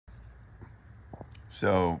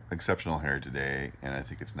So, exceptional hair today, and I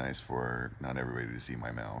think it's nice for not everybody to see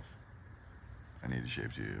my mouth. I need to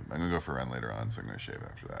shave too. I'm gonna go for a run later on, so I'm gonna shave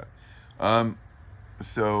after that. Um,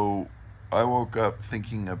 so I woke up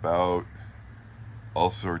thinking about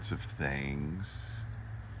all sorts of things,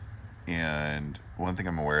 and one thing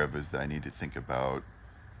I'm aware of is that I need to think about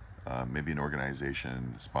maybe an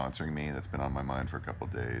organization sponsoring me. That's been on my mind for a couple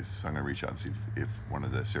of days. So I'm gonna reach out and see if one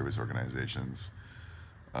of the service organizations,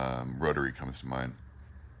 Rotary comes to mind,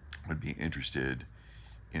 would be interested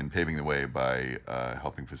in paving the way by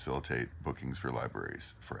helping facilitate bookings for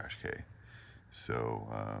libraries for AshK. So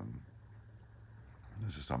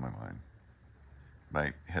this is on my mind.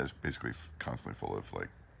 My head is basically constantly full of like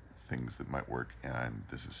things that might work, and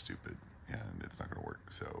this is stupid, and it's not going to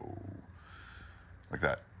work. So like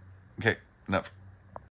that. Okay, enough.